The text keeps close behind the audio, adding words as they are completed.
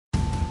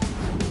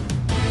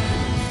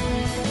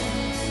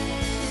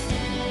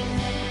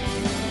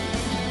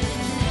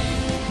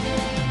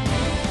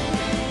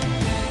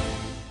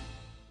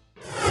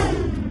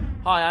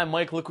Hi, I'm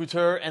Mike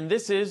LeCouture, and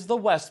this is the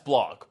West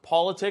Block,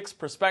 politics,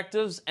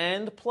 perspectives,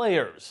 and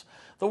players.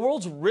 The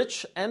world's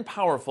rich and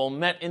powerful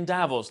met in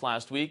Davos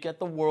last week at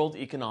the World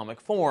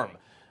Economic Forum.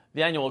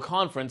 The annual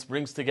conference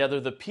brings together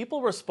the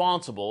people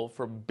responsible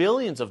for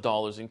billions of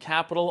dollars in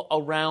capital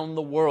around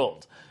the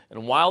world.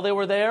 And while they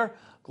were there,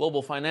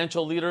 global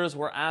financial leaders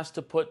were asked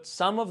to put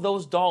some of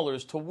those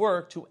dollars to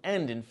work to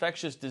end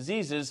infectious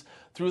diseases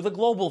through the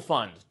Global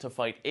Fund to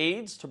fight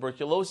AIDS,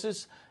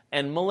 tuberculosis,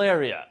 and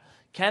malaria.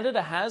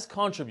 Canada has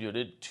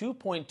contributed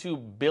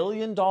 $2.2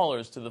 billion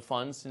to the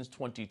fund since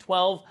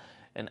 2012,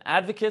 and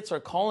advocates are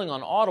calling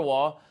on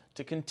Ottawa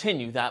to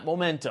continue that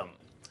momentum.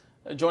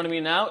 Joining me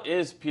now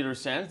is Peter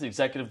Sands, the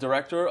Executive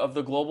Director of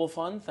the Global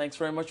Fund. Thanks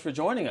very much for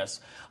joining us.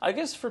 I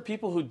guess for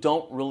people who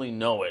don't really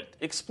know it,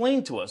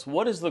 explain to us,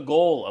 what is the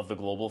goal of the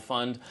Global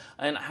Fund,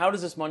 and how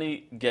does this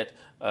money get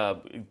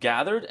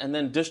gathered and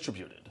then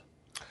distributed?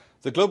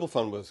 The Global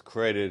Fund was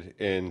created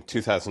in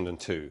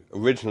 2002,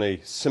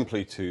 originally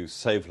simply to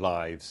save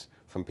lives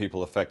from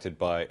people affected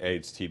by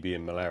AIDS, TB,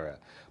 and malaria.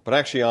 But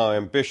actually our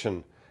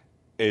ambition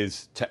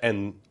is to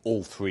end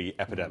all three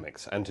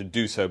epidemics and to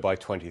do so by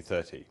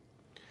 2030.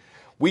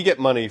 We get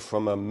money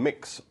from a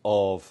mix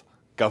of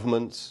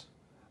governments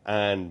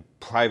and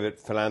private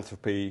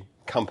philanthropy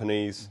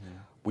companies.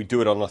 We do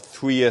it on a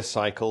 3-year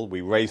cycle.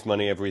 We raise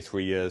money every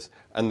 3 years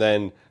and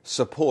then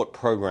support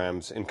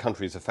programs in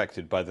countries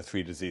affected by the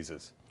three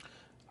diseases.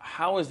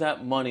 How is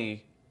that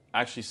money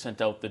actually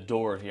sent out the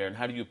door here, and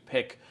how do you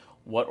pick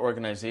what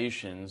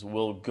organizations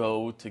will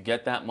go to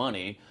get that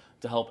money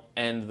to help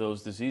end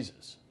those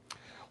diseases?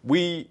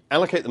 We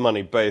allocate the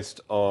money based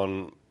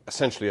on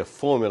essentially a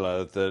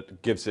formula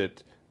that gives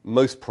it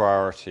most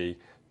priority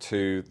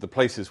to the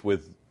places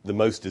with the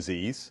most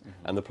disease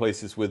and the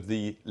places with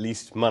the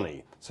least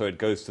money. So it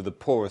goes to the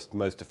poorest,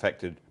 most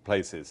affected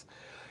places.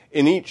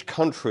 In each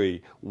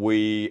country,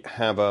 we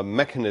have a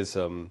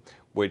mechanism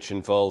which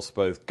involves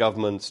both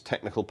governments,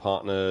 technical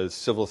partners,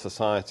 civil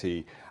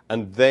society,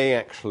 and they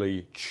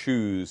actually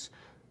choose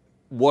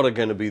what are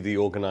going to be the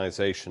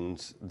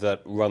organizations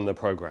that run the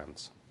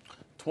programs.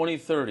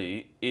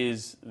 2030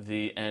 is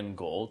the end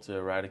goal to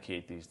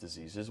eradicate these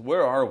diseases.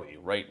 Where are we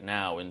right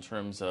now in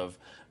terms of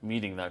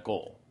meeting that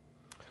goal?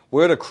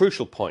 We're at a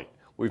crucial point.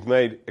 We've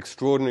made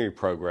extraordinary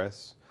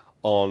progress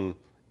on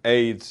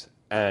AIDS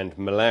and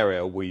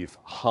malaria. We've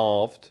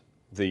halved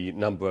the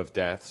number of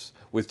deaths,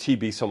 with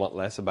TB somewhat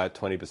less, about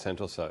 20%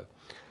 or so.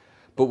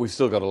 But we've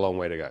still got a long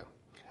way to go.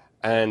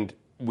 And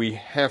we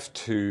have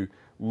to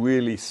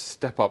really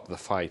step up the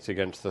fight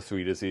against the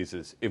three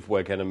diseases if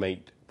we're going to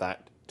make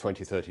that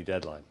 2030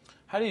 deadline.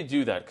 How do you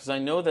do that? Because I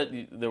know that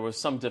there was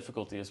some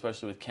difficulty,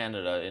 especially with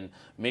Canada, in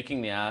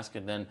making the ask,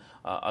 and then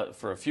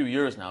for a few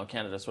years now,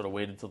 Canada sort of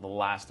waited till the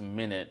last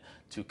minute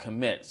to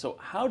commit. So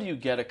how do you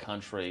get a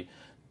country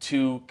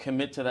to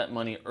commit to that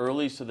money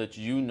early so that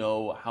you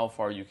know how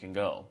far you can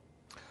go?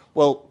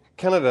 Well,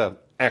 Canada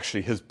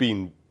actually has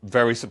been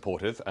very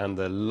supportive, and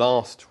the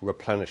last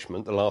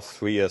replenishment, the last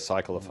 3-year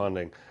cycle of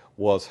funding,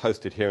 was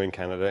hosted here in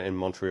Canada, in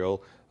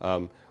Montreal,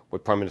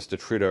 with Prime Minister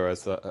Trudeau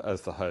as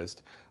the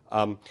host.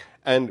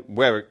 And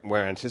we're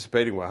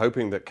anticipating, we're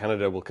hoping that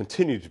Canada will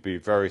continue to be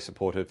very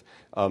supportive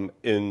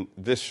in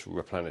this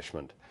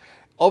replenishment.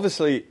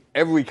 Obviously,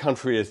 every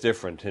country is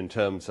different in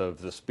terms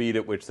of the speed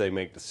at which they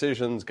make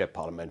decisions, get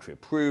parliamentary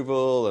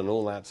approval, and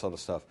all that sort of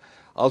stuff.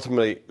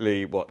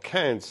 Ultimately, what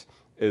counts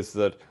is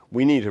that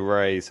we need to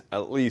raise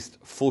at least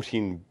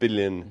 $14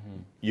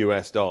 billion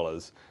US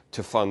dollars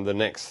to fund the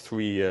next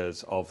 3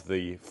 years of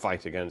the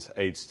fight against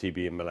AIDS,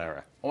 TB, and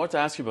malaria. I want to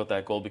ask you about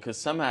that goal because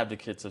some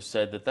advocates have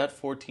said that that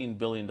 $14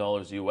 billion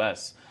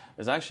US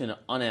is actually an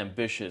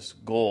unambitious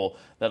goal,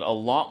 that a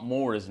lot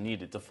more is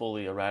needed to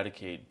fully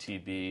eradicate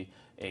TB,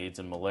 AIDS,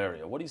 and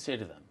malaria. What do you say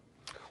to them?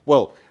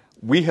 Well,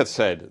 we have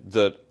said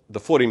that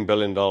the $14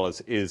 billion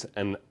is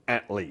an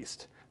at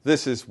least.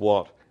 This is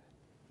what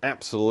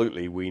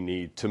absolutely we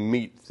need to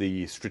meet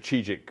the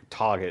strategic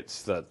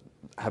targets that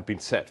have been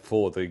set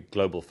for the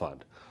Global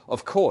Fund.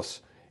 Of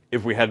course,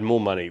 if we had more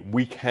money,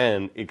 we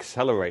can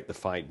accelerate the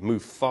fight,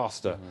 move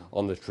faster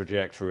on the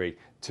trajectory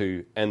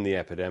to end the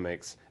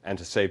epidemics and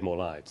to save more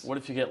lives. What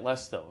if you get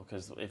less, though?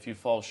 Because if you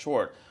fall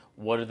short,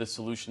 what are the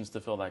solutions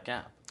to fill that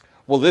gap?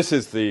 Well, this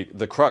is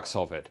the crux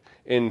of it.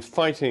 In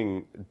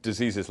fighting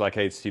diseases like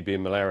AIDS, TB,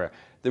 and malaria,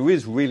 there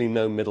is really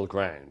no middle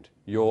ground.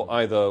 You're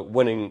either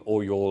winning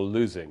or you're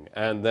losing.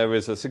 And there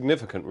is a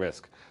significant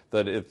risk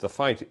that if the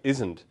fight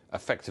isn't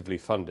effectively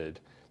funded,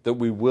 that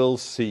we will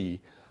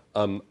see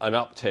an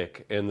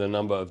uptick in the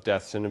number of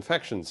deaths and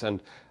infections.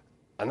 And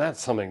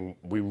that's something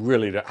we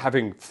really,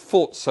 having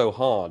fought so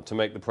hard to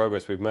make the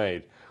progress we've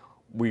made,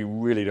 we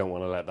really don't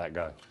want to let that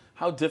go.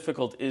 How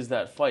difficult is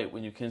that fight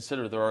when you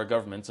consider there are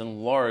governments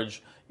in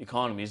large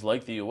economies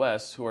like the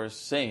U.S. who are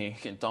saying,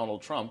 and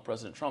Donald Trump,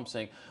 President Trump,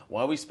 saying,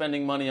 why are we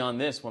spending money on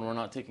this when we're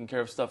not taking care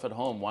of stuff at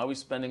home? Why are we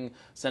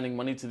sending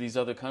money to these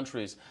other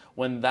countries?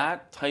 When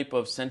that type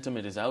of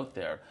sentiment is out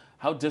there,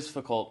 how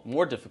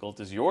more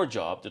difficult is your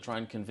job to try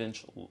and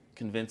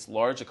convince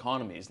large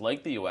economies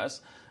like the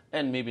U.S.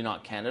 and maybe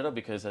not Canada,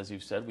 because as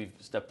you've said, we've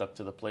stepped up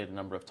to the plate a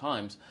number of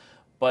times.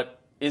 But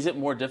is it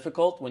more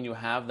difficult when you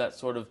have that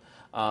sort of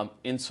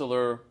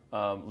insular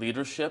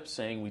leadership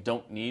saying we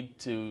don't need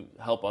to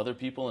help other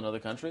people in other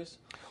countries?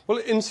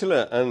 Well,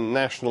 insular and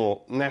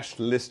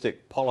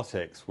nationalistic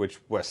politics, which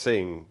we're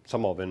seeing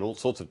some of in all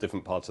sorts of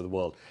different parts of the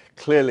world,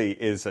 clearly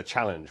is a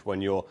challenge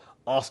when you're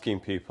asking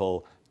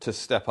people to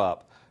step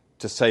up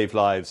to save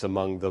lives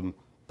among the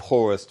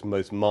poorest,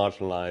 most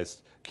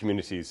marginalized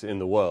communities in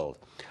the world.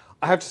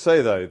 I have to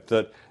say, though,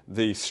 that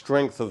the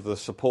strength of the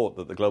support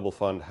that the Global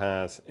Fund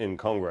has in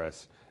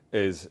Congress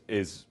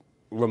is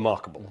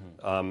remarkable.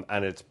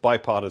 And it's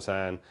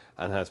bipartisan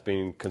and has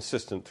been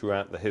consistent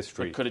throughout the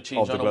history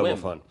of the Global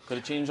Fund. Could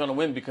it change on a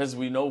whim? Because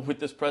we know with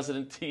this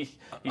president, he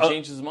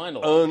changed his mind a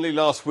lot. Only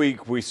last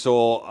week we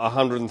saw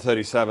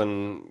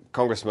 137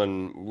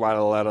 congressmen write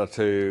a letter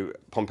to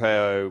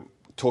Pompeo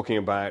talking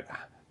about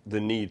the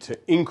need to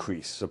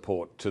increase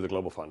support to the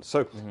Global Fund.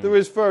 So there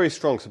is very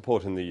strong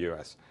support in the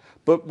US.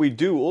 But we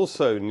do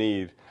also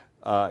need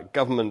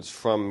governments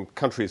from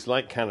countries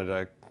like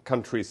Canada,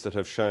 countries that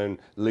have shown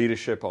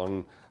leadership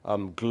on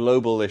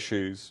global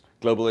issues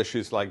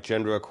like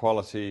gender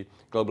equality,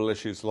 global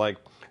issues like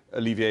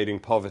alleviating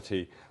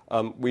poverty.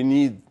 We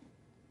need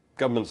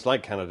governments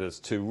like Canada's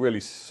to really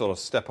sort of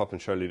step up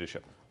and show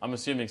leadership. I'm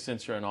assuming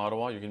since you're in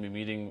Ottawa, you're going to be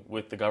meeting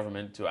with the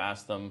government to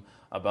ask them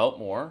about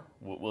more.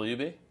 Will you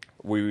be?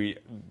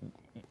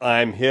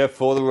 I'm here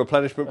for the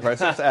replenishment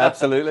process,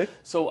 absolutely.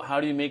 So how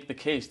do you make the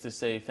case to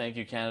say, thank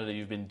you, Canada,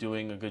 you've been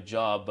doing a good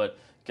job, but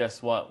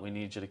guess what? We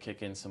need you to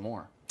kick in some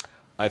more.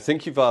 I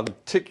think you've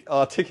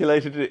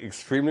articulated it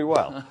extremely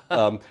well.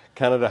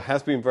 Canada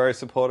has been very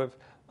supportive,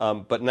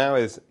 but now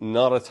is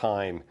not a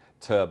time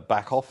to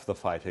back off the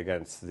fight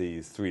against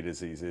these three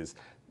diseases.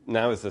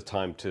 Now is the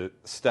time to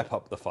step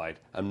up the fight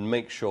and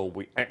make sure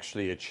we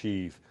actually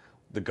achieve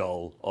the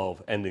goal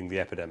of ending the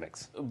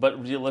epidemics.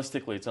 But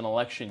realistically, it's an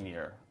election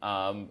year.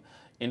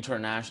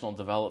 International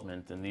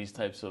development and these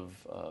types of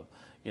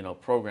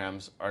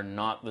programs are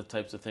not the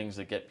types of things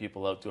that get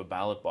people out to a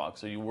ballot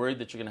box. Are you worried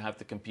that you're going to have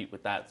to compete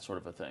with that sort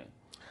of a thing?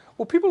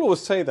 Well, people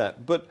always say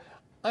that, but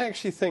I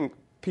actually think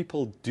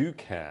people do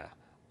care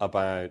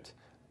about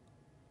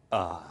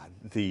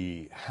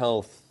the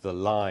health, the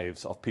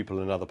lives of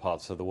people in other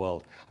parts of the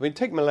world. I mean,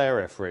 take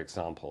malaria, for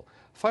example.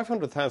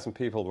 500,000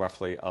 people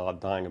roughly are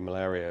dying of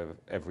malaria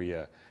every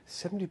year.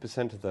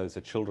 70% of those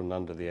are children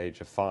under the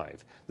age of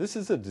 5. This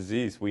is a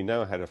disease we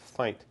know how to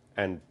fight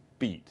and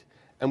beat,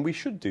 and we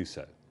should do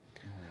so.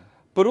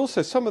 But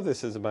also some of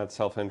this is about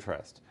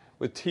self-interest.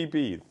 With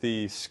TB,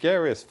 the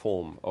scariest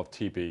form of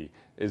TB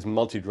is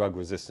multi-drug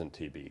resistant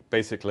TB.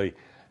 Basically,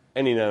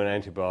 any known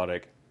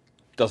antibiotic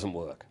doesn't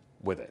work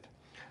with it.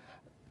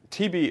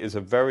 TB is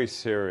a very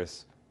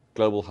serious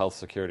global health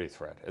security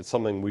threat. It's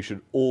something we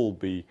should all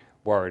be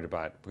worried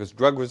about because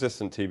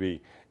drug-resistant TB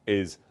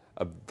is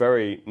a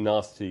very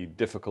nasty,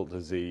 difficult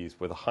disease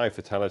with a high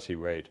fatality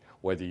rate,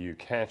 whether you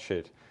catch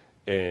it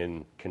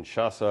in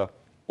Kinshasa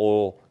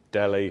or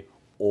Delhi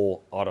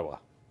or Ottawa.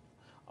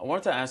 I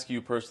wanted to ask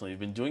you personally, you've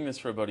been doing this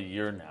for about a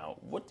year now.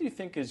 What do you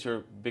think is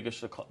your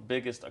biggest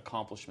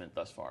accomplishment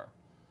thus far?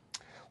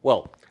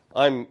 Well,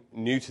 I'm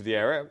new to the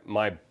area.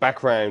 My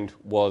background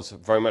was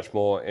very much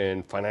more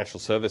in financial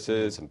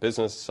services and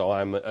business, so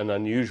I'm an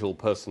unusual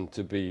person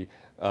to be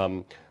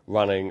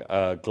running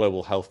a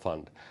global health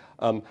fund.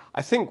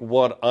 I think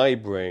what I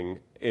bring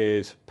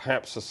is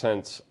perhaps a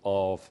sense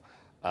of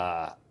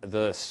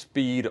the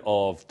speed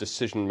of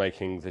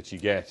decision-making that you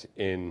get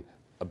in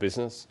a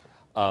business,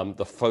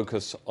 the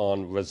focus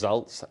on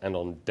results and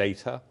on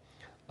data,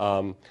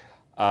 and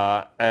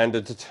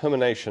a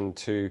determination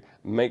to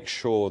make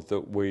sure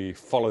that we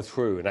follow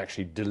through and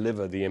actually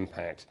deliver the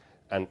impact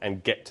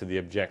and get to the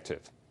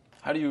objective.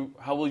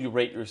 How will you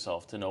rate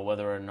yourself to know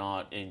whether or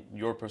not, in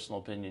your personal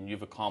opinion,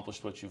 you've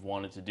accomplished what you've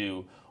wanted to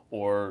do,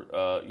 or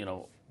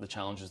the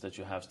challenges that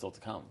you have still to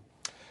come?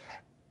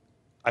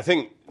 I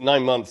think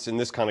 9 months in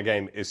this kind of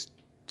game is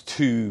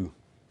too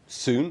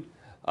soon.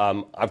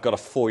 I've got a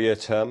 4-year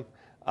term.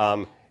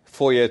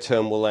 4-year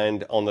term will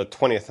end on the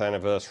 20th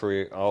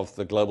anniversary of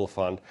the Global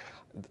Fund.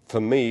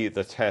 For me,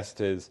 the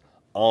test is,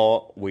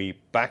 are we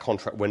back on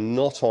track? We're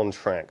not on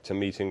track to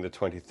meeting the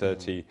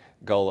 2030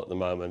 goal at the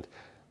moment.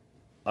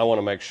 I want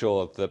to make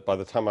sure that by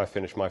the time I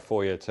finish my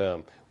 4-year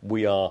term,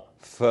 we are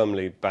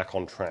firmly back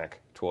on track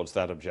towards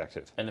that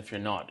objective. And if you're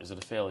not, is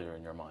it a failure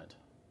in your mind?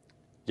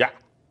 Yeah,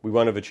 we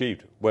won't have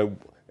achieved.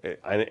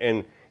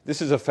 And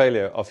this is a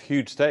failure of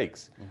huge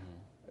stakes.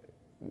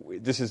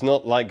 This is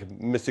not like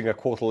missing a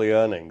quarterly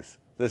earnings.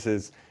 This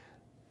is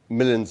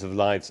millions of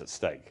lives at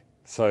stake.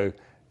 So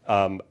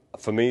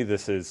for me,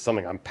 this is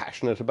something I'm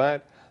passionate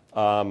about.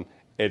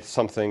 It's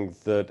something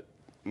that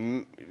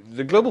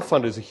the Global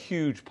Fund is a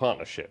huge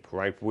partnership,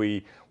 right?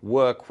 We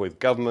work with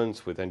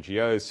governments, with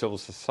NGOs, civil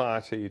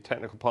society,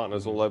 technical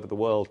partners all over the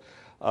world.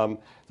 There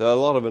are a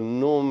lot of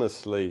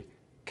enormously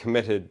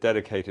committed,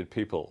 dedicated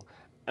people,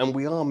 and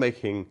we are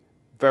making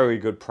very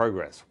good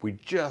progress. We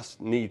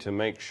just need to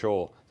make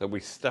sure that we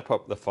step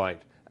up the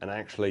fight and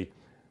actually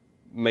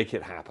make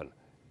it happen.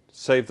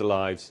 save the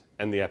lives,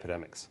 end the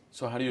epidemics.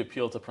 So how do you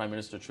appeal to Prime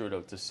Minister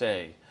Trudeau to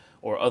say,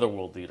 or other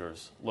world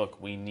leaders,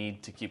 look, we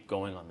need to keep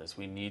going on this.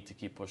 We need to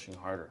keep pushing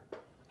harder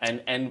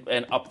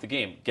and up the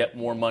game, get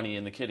more money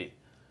in the kitty.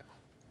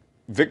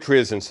 Victory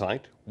is in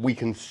sight. We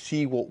can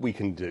see what we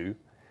can do.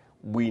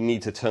 We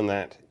need to turn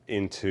that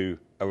into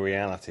a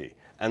reality.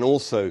 And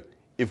also,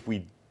 if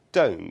we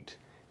don't,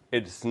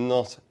 it's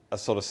not a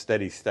sort of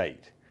steady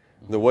state.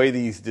 The way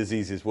these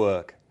diseases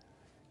work,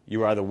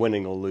 you're either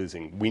winning or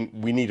losing.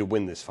 We need to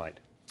win this fight.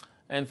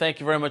 And thank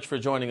you very much for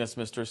joining us,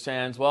 Mr.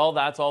 Sands. Well,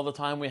 that's all the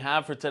time we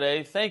have for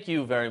today. Thank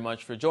you very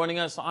much for joining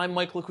us. I'm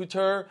Mike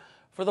LeCouture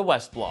for the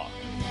West Block.